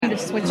to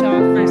switch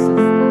off versus,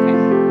 okay.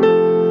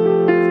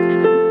 It's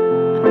kind of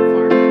on the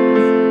far.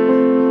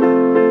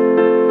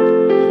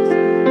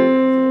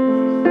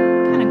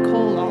 Kind of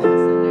cold all of a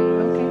sudden. Are you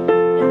okay?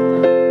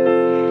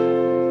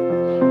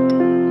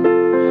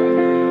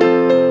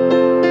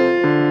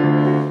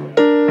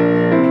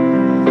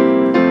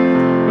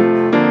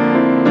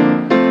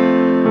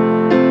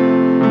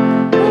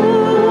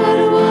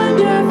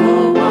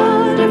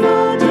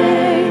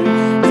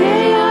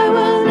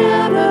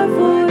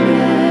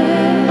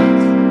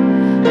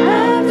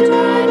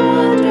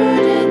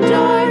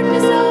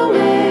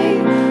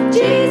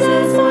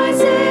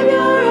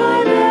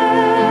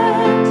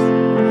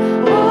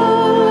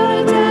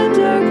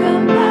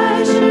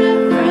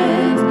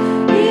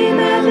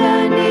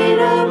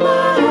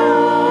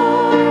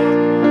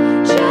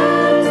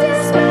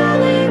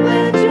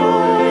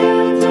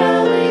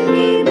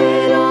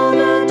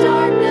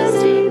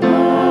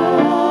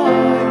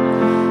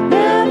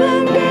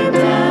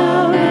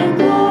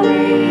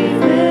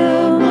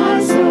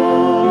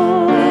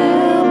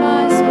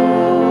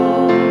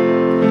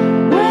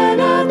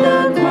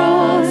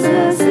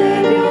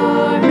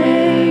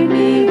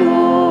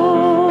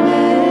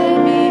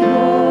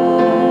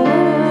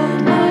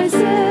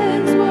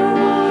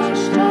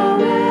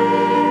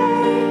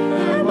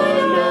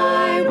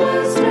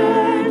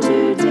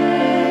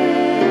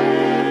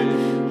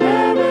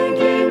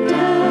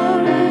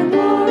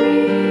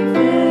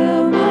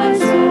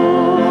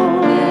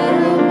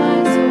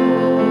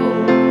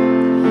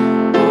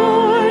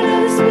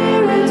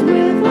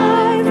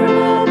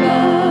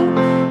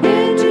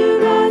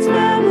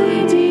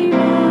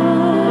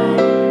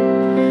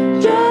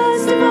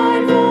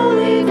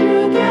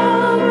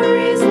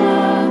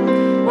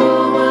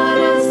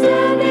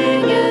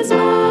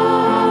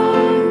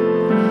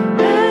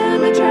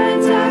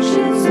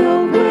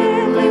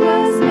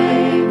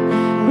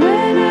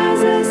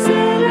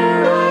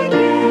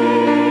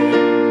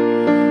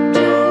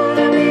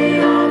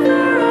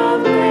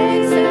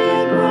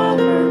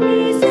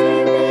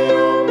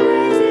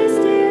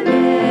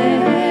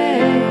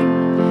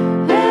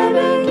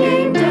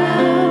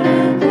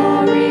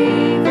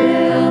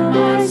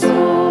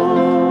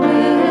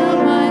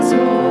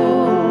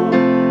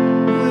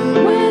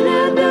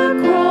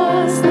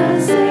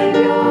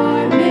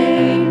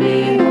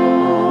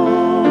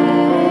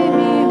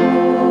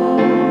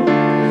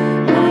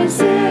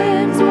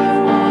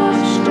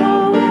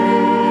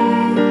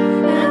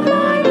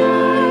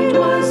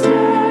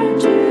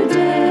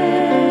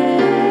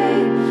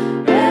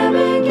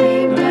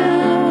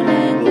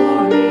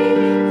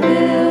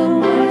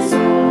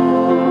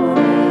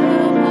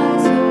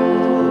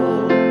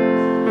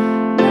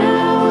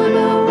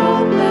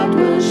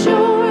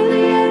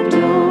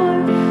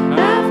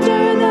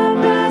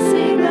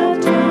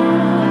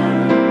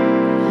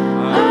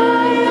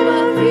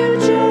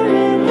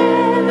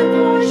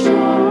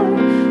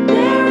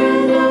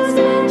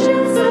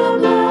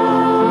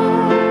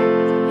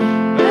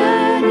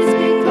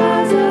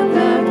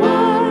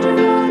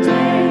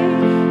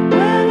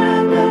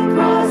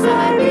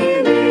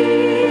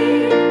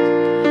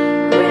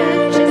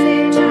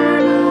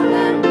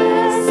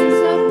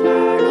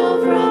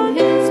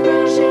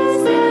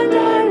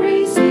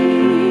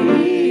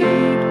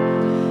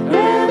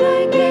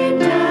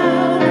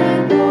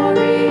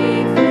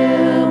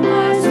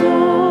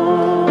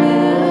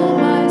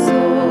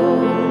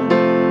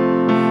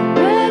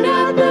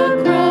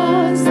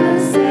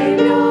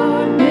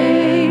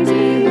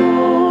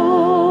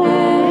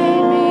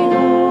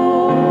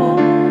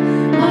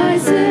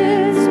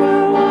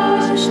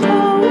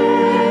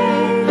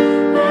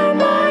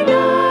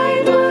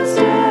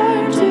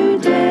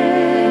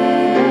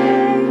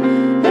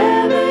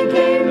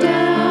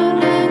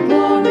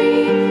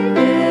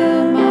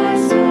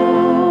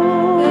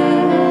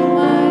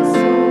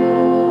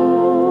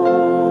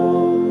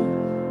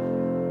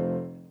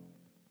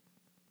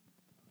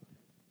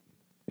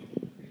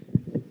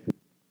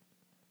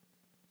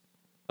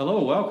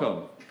 Hello,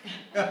 welcome.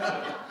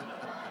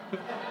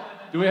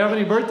 Do we have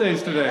any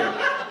birthdays today?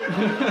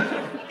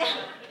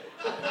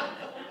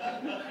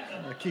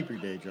 Keep your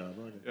day job.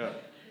 Okay.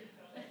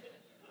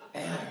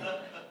 Yeah.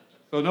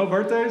 So no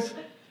birthdays?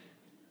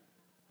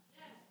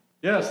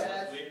 Yes.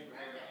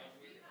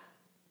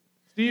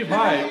 Steve,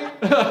 hi.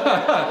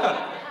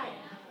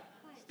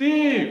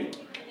 Steve.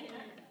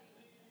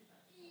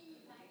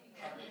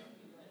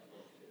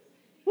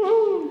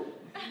 Woo.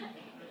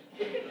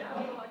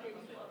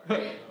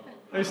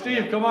 Hey,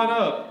 Steve, come on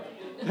up.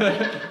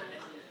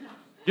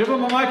 Give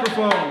him a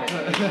microphone.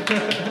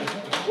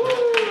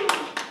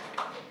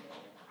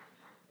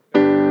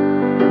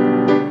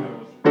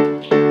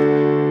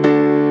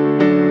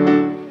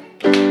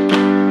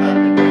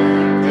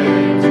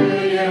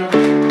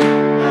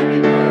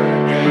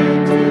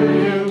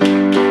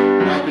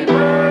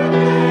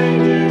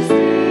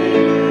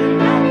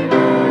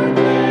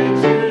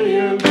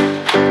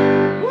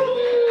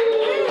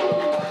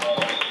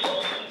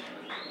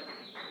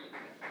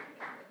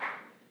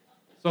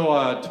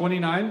 So,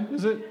 29,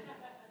 is it?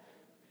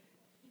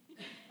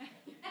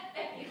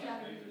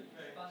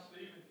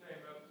 Stephen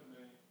came up to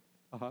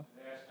Uh-huh. and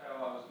asked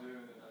how I was doing,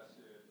 and I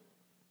said,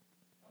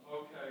 I'm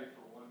okay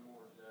for one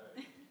more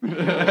day. I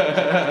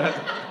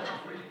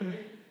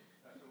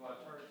said, well, I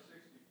turn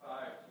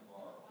 65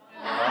 tomorrow.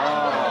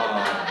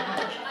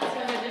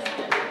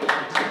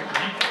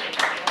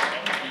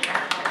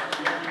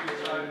 We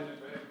decided that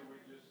maybe we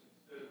just,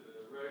 instead of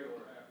the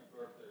regular happy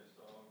birthday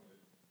song, that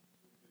we'd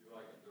do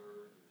like a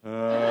dirge.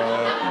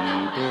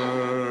 Happy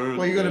birthday.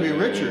 Well, you're going to be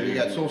richer. You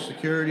got Social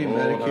Security,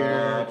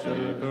 Medicare,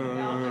 Happy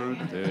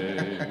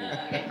birthday.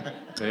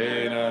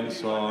 Pain and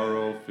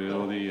sorrow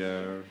fill the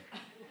air.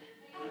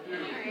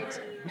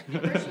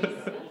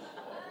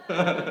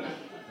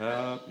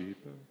 Happy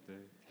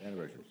birthday.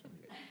 Anniversary.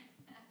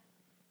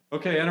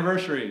 Okay,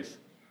 anniversaries.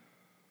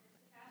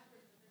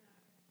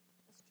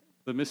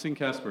 The missing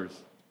Caspers.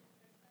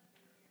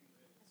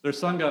 Their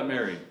son got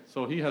married,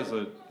 so he has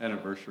an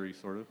anniversary,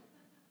 sort of.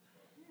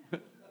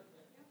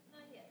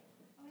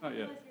 Not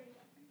yet.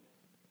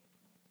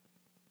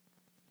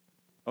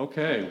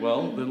 Okay,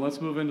 well, then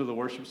let's move into the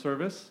worship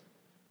service.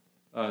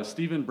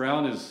 Stephen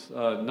Brown is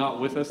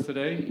not with us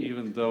today,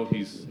 even though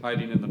he's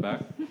hiding in the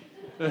back.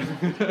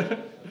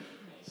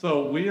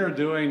 So we are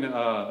doing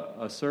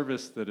a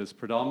service that is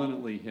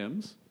predominantly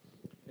hymns,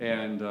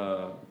 and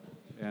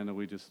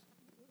we just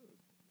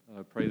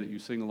pray that you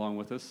sing along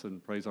with us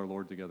and praise our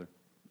Lord together.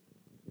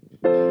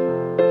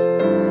 Worthy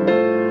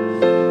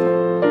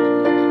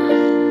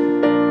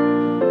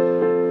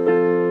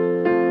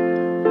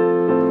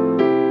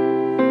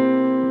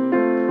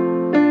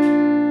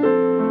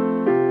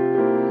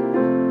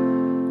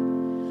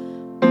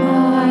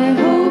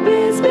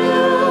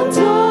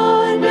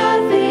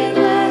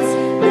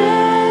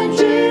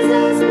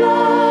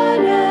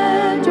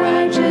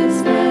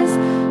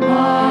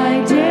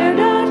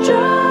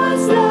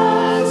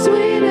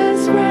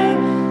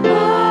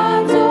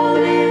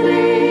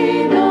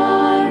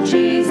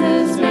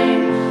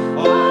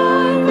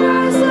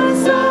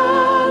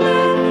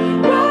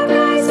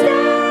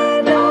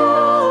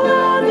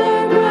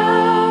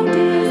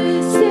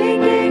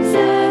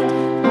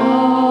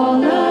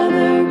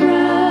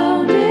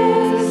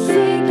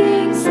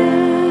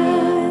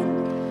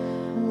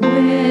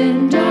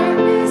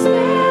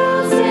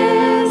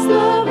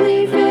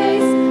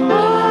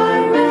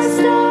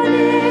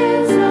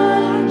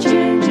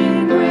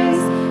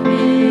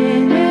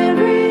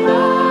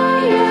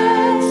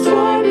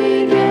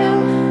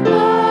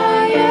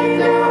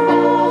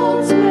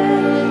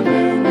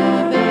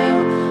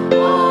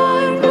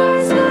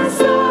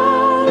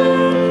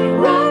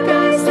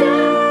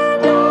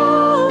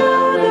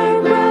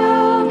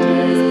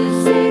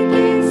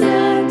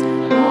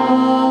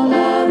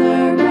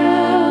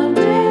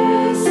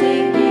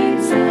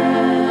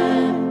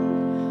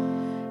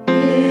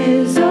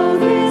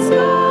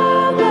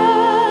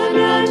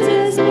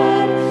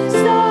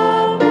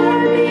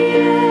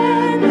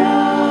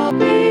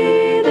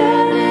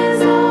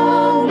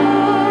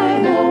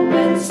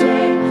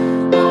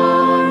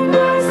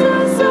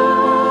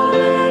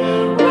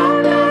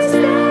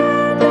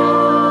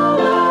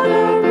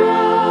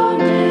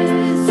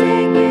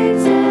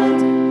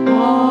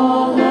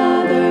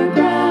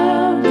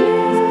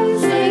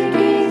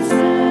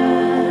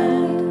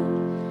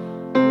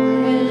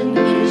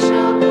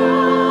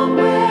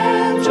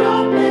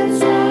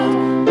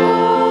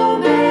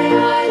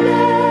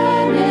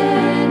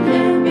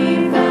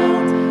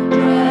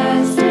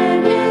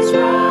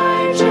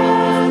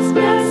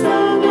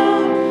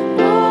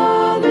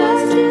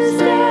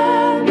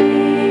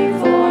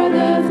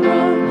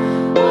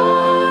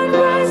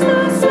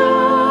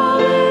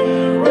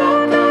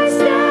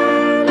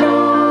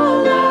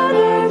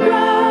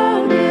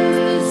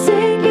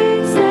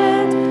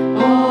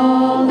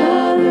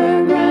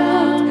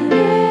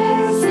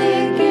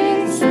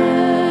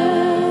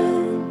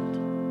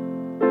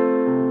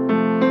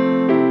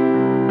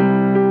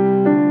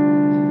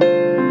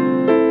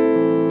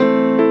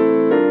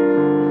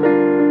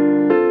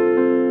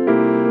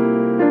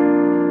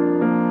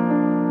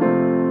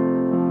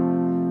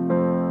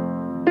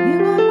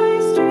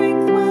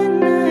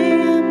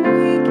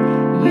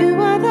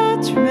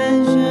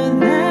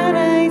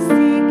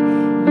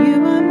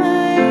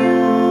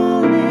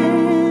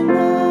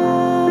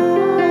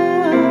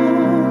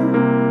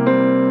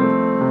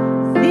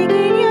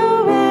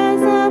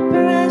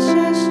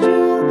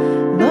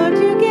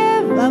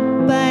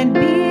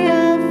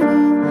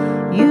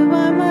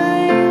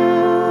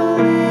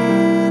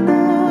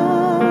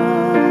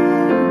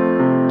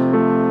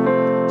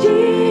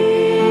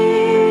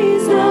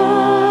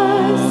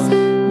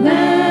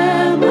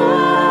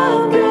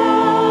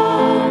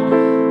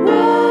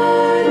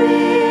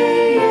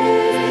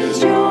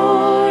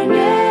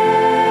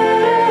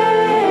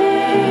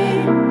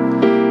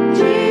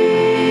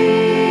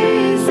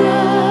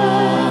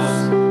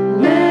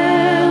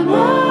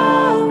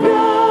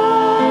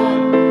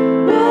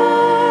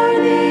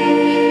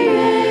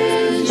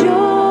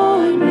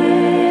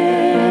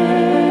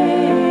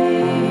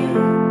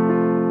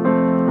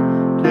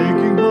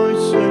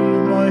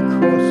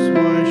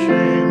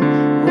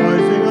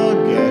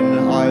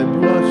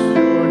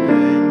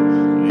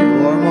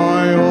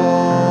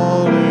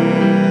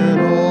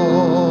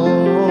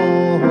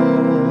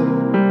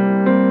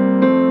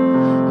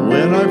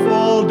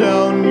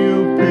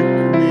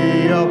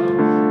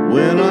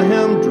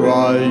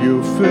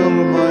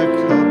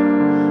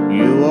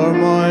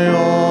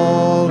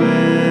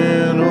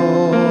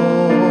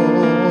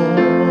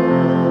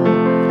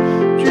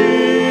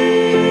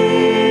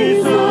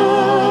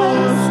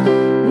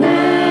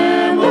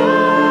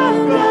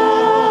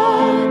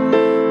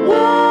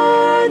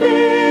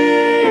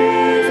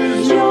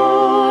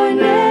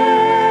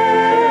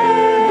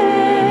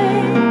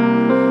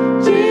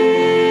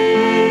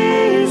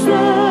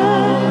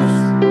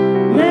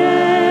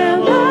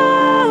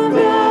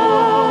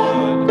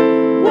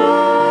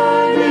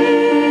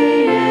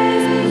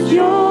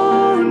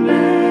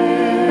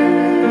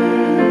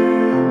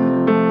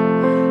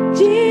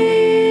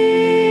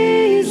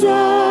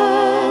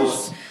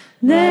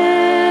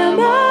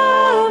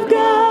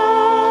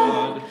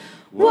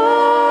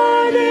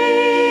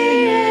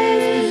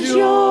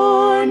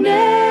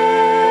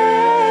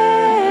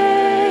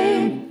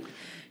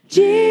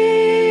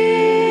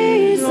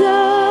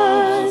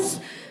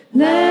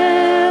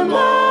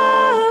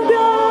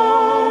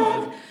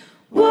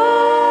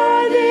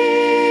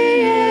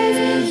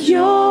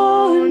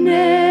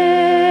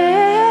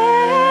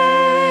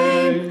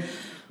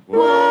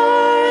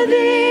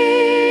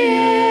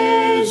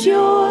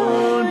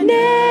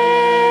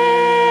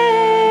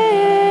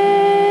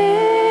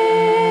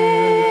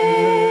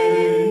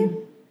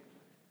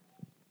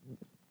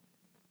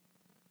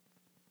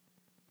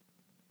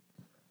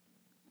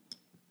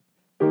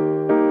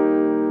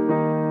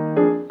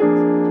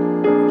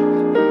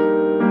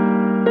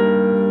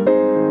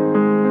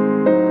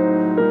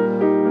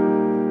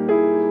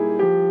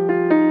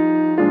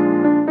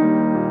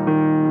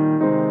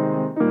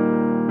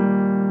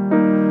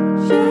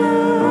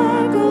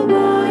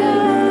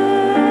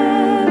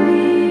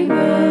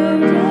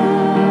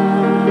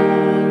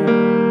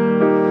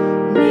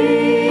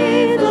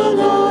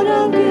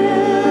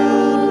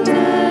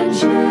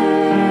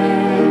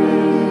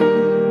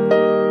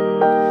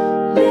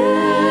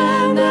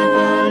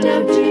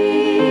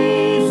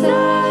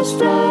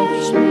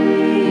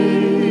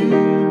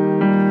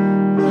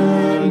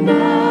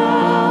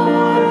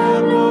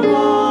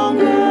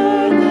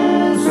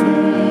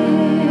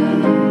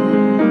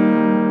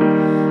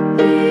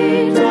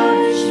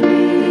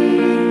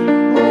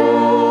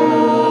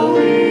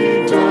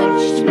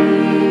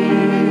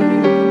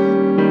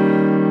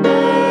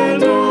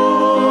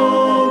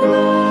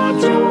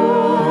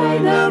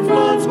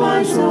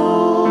my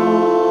soul.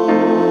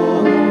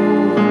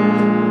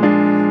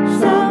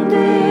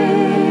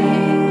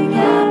 Something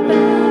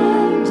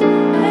happened,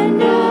 and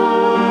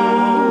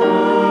now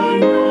I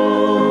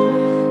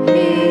know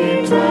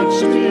He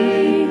touched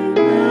me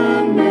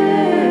and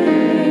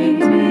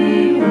made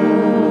me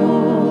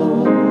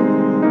whole.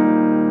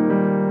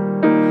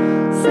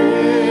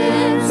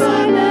 Since I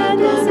met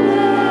this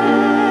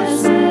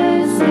blessed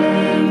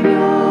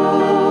Savior,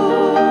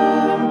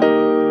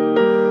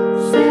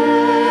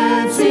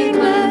 since He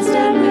cleansed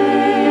and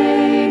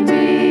made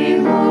me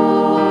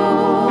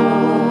whole,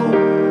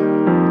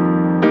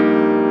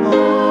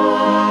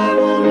 I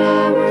will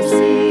never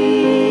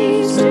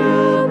cease to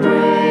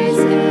praise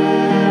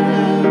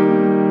Him.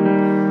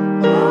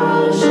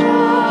 I'll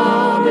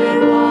shout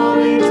it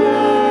while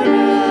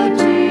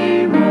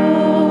eternity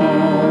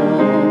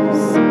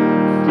rolls.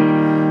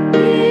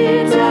 He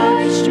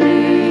touched me,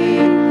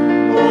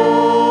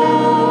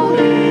 oh,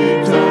 He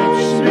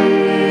touched me,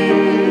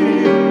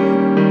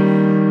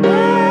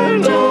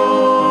 and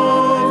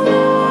oh,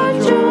 the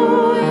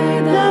joy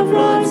that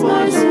floods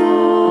my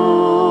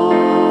soul.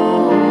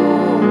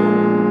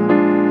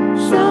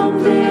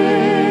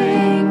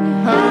 Something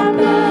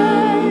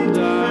happened,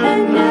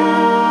 and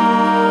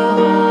now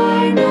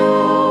I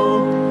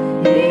know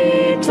He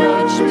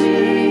touched me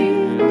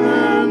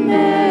and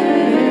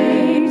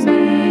made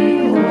me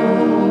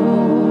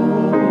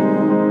whole.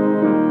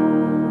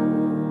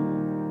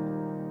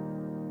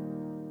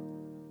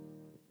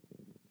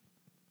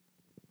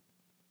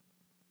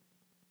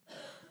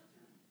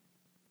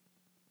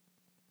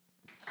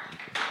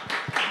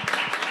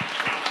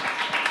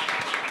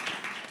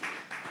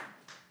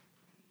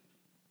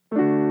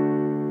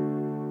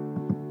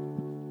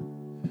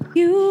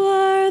 You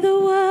are the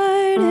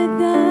Word at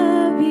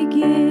the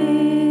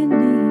beginning,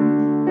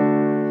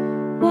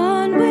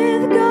 one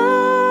with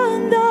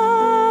God the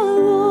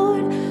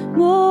Lord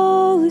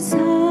Most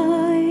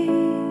High.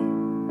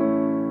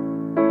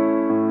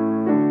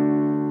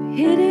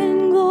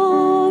 Hidden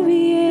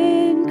glory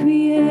in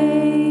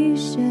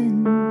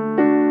creation,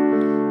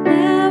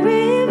 now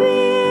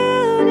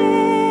revealed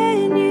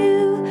in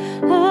you,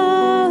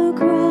 oh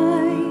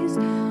Christ.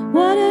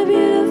 What a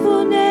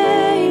beautiful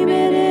name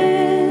it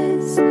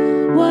is.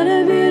 What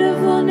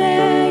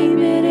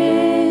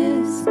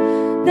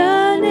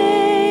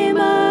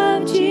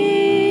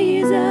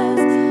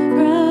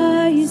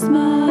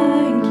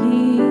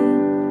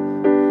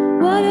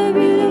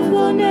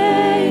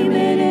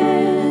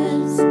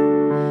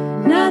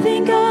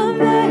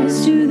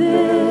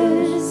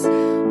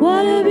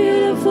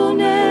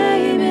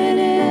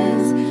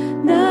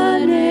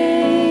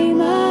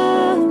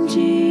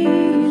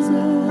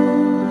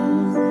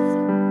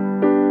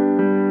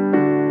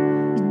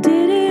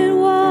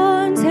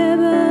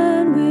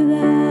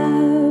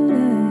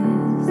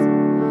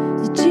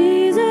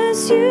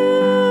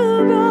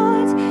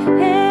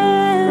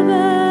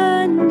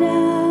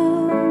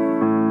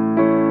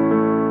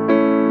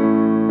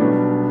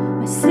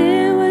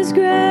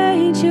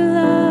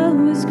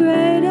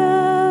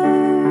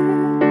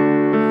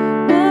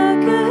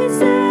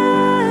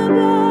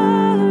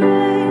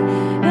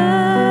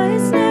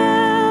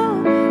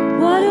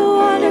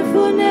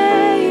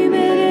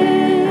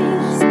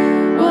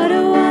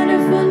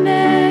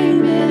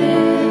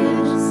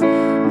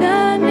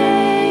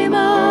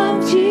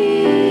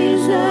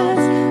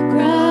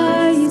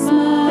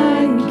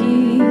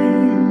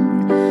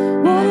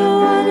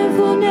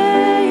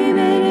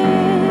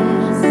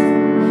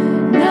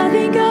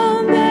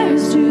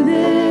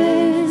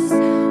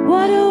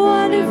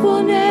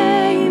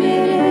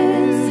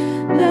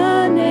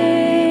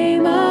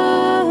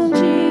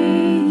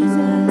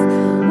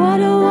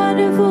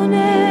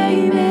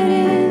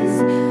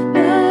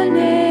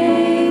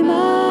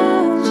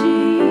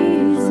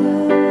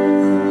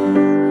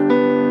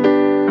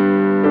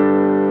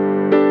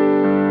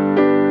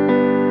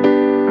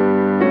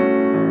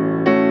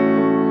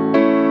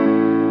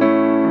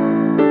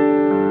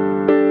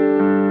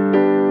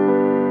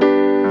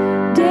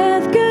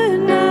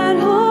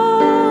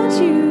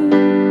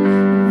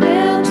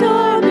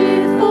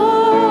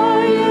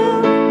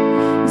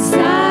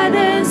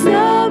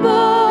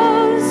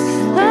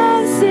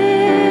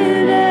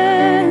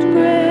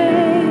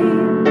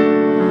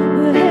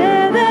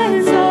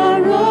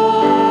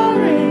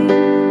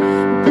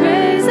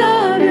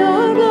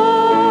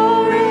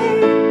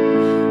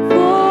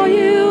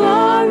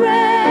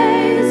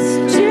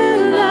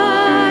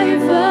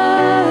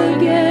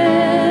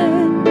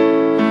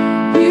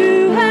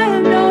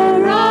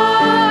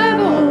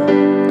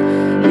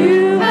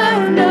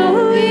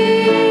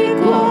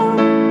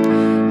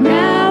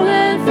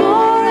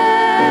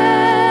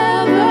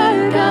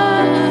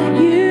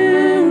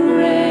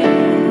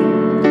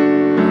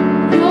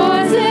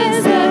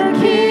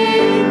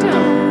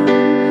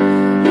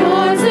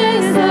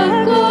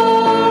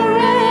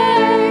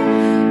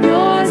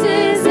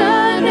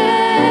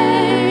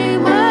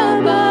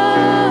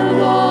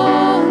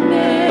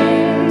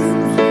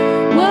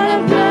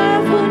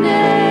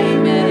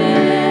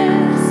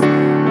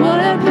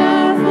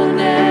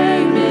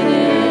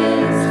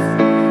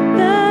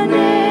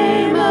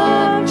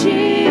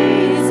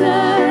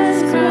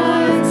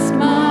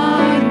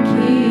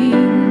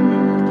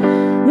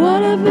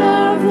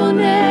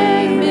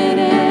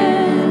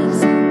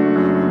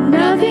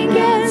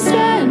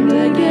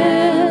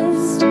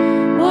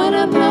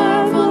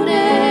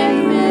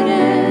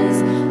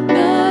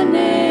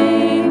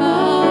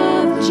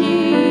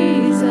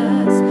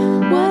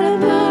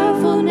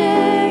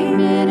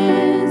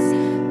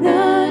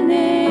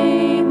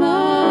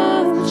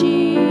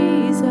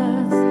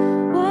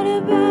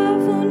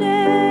powerful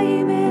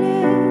name, it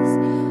is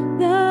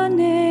the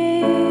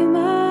name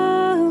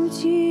of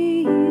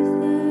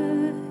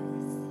Jesus.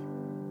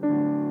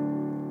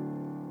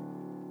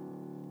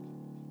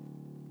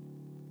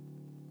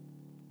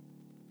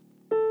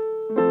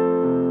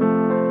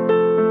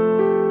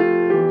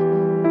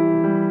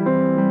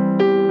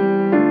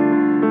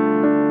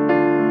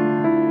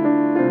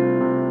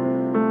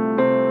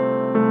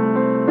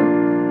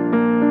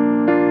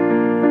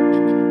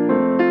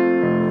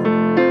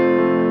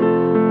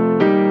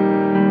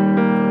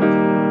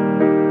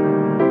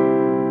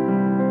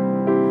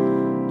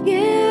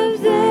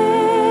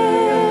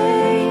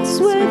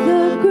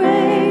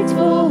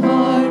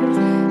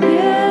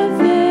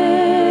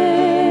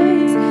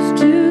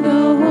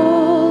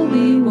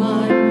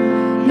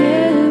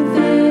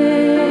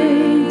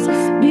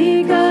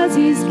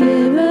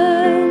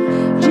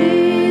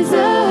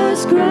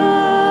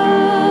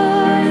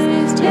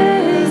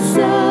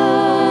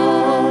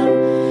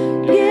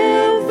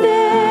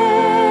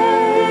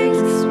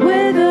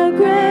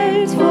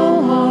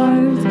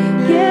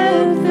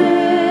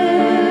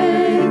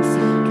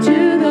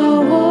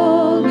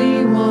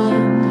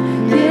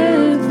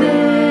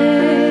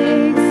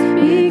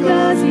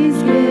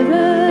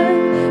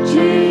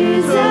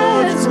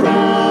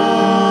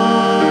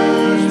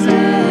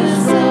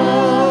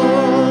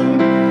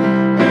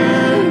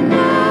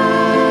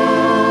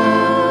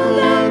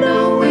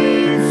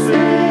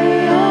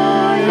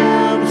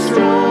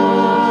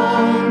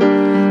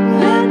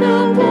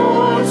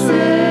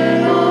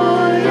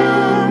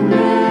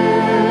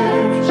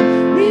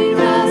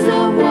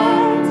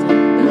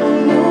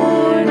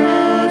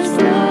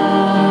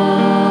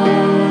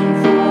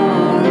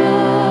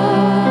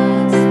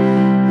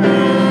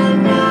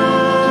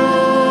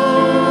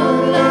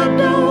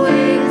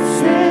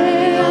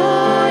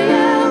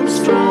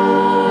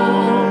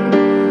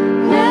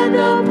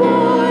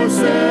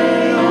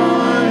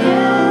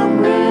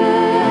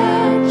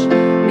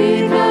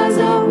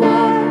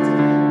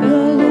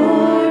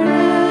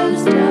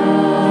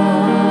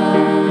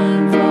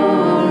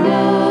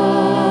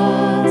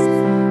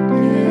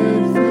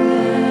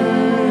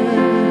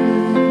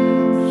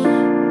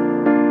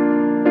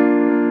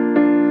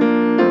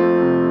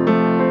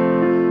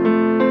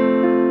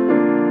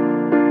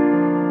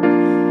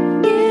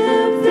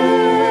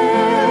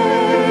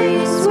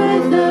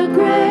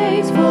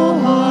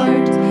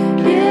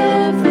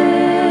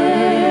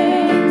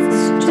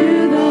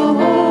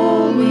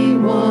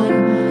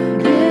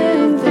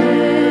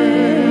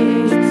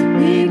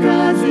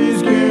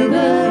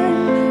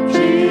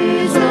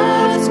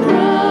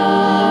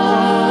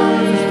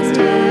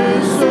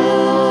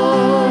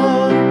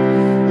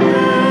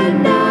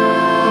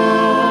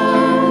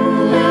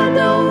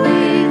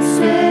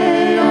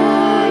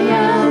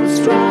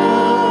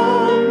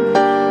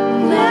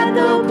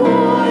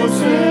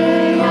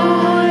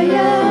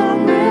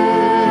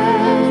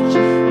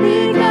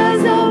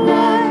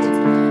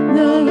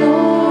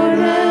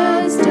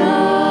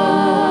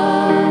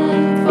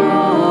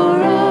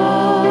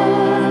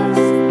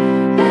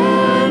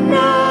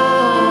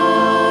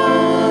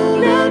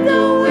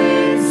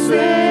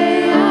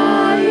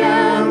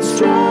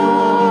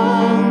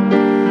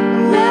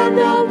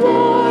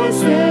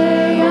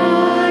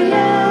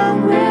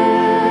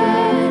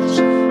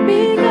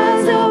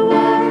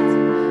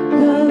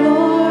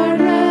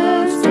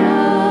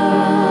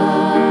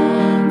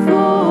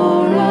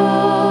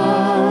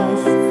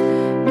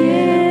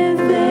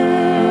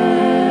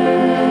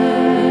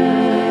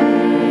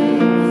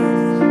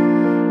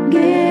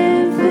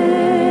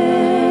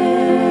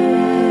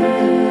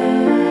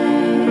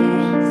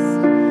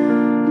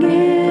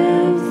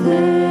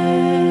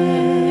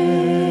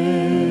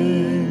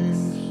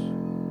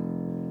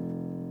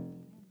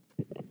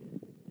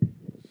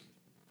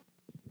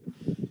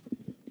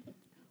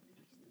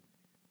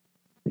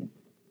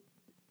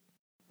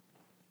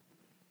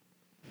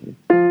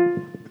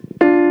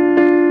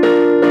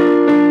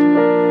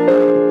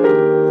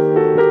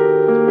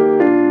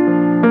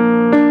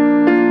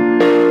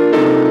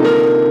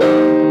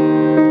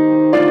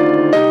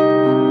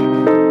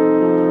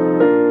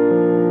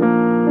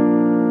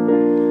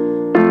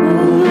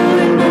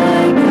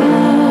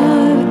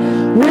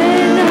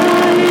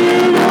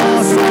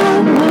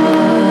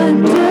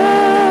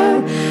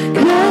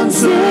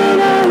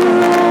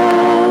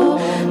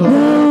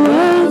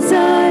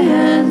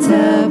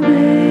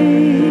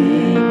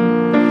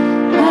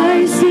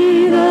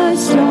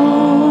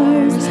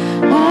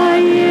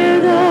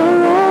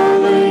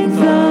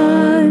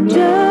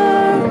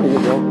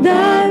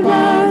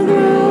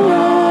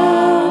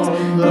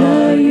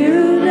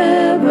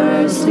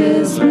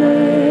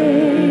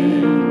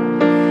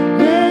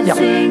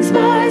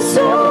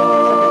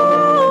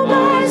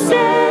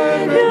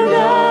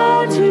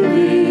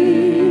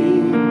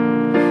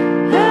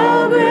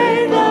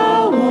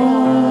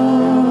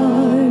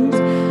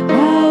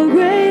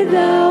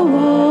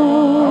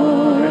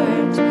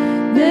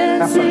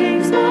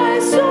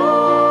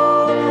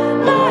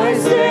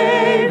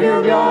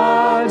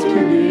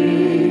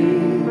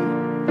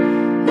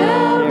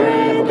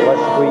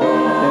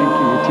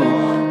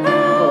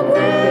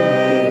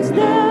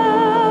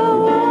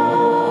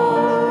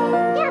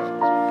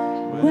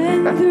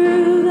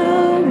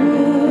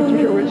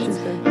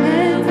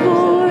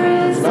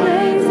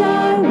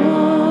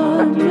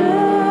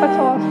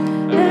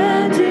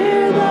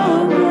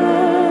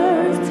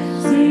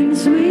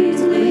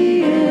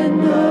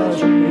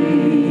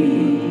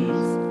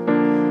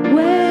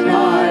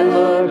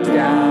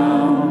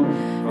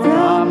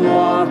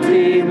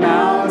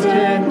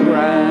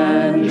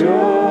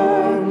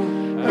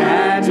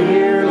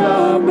 hear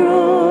the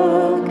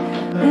brook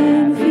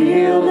and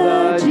feel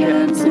the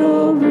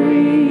gentle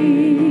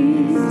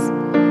breeze.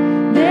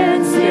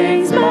 Then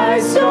sings my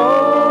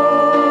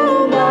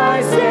soul,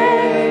 my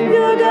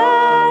Savior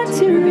God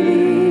to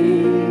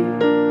me.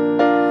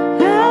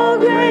 How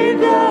great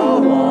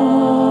thou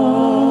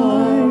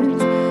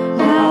art,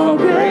 how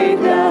great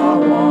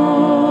thou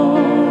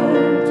art.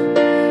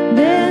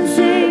 Then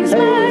sings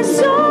my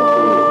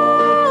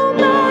soul,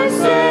 my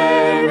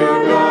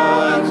Savior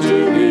God to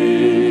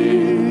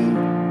thee.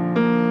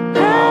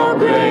 How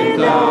great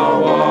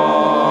thou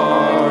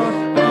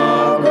art,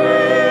 how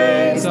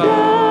great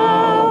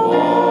thou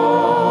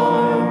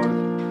art.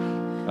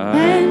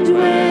 And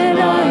when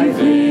I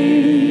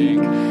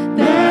think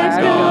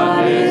that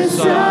God his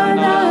Son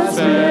us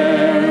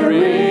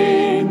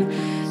bearing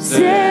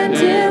sent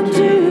him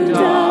to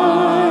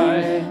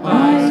die,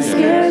 I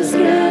scarce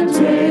can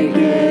take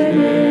it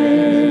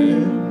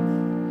in.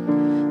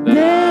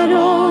 That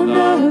on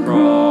the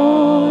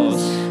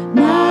cross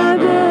my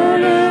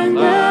burden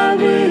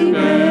gladly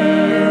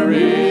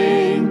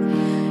bearing,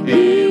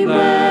 he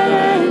bled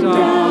and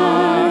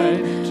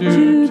died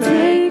to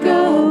take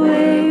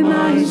away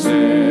my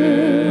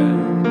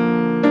sin.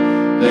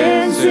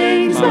 Then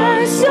sings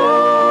my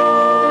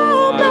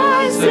soul,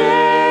 my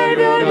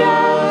Savior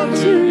God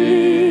to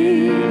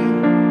thee.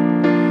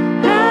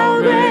 How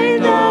great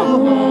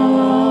thou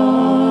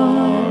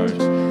art,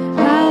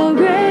 how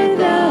great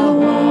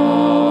thou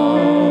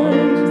art.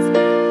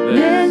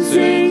 Then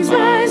sings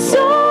my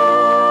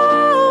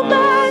soul,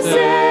 my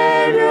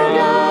Savior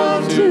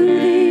God to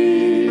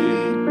thee.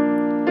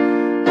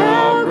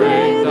 How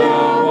great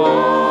thou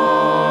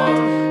art,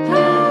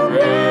 how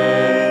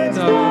great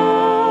thou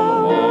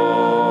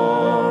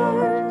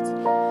art.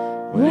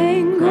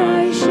 When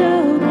Christ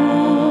shall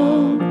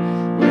come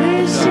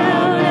with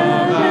shout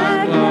of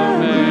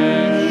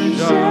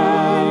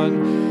acclamation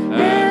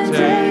and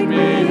take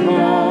me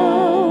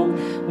home,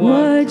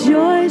 what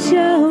joy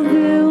shall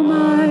fill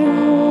my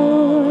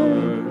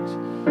heart.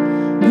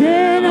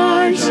 Then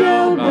I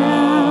shall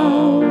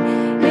bow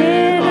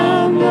in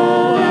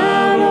humble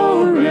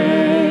adoration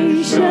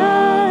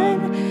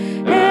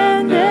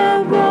and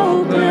then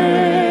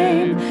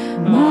proclaim,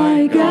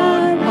 my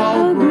God,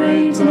 how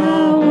great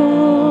thou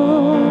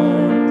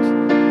art.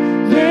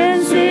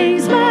 Then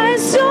sings my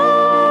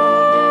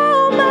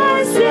soul,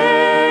 my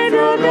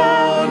Savior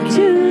God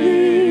to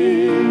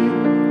thee.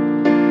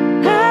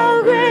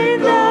 How great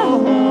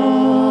thou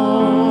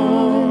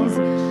art,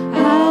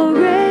 how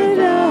great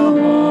thou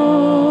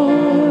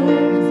art.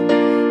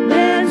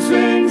 Then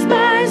sings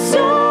my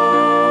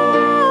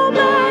soul,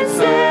 my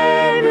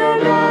Savior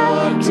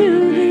God to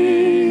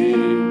thee.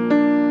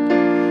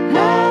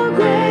 How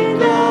great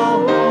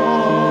thou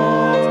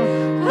art,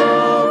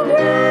 how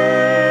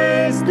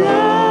great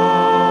thou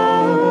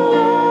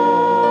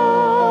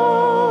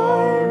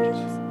art.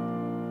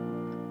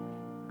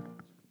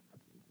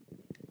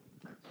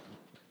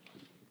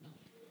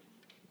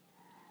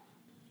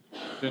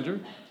 Ginger?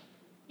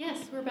 Yes,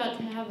 we're about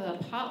to have a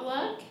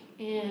potluck,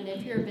 and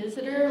if you're a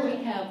visitor,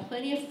 we have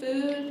plenty of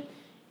food.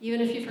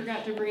 Even if you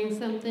forgot to bring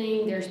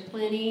something, there's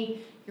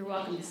plenty. You're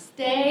welcome to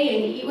stay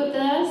and eat with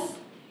us,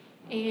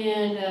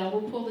 and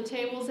we'll pull the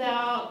tables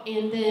out,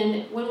 and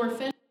then when we're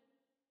finished,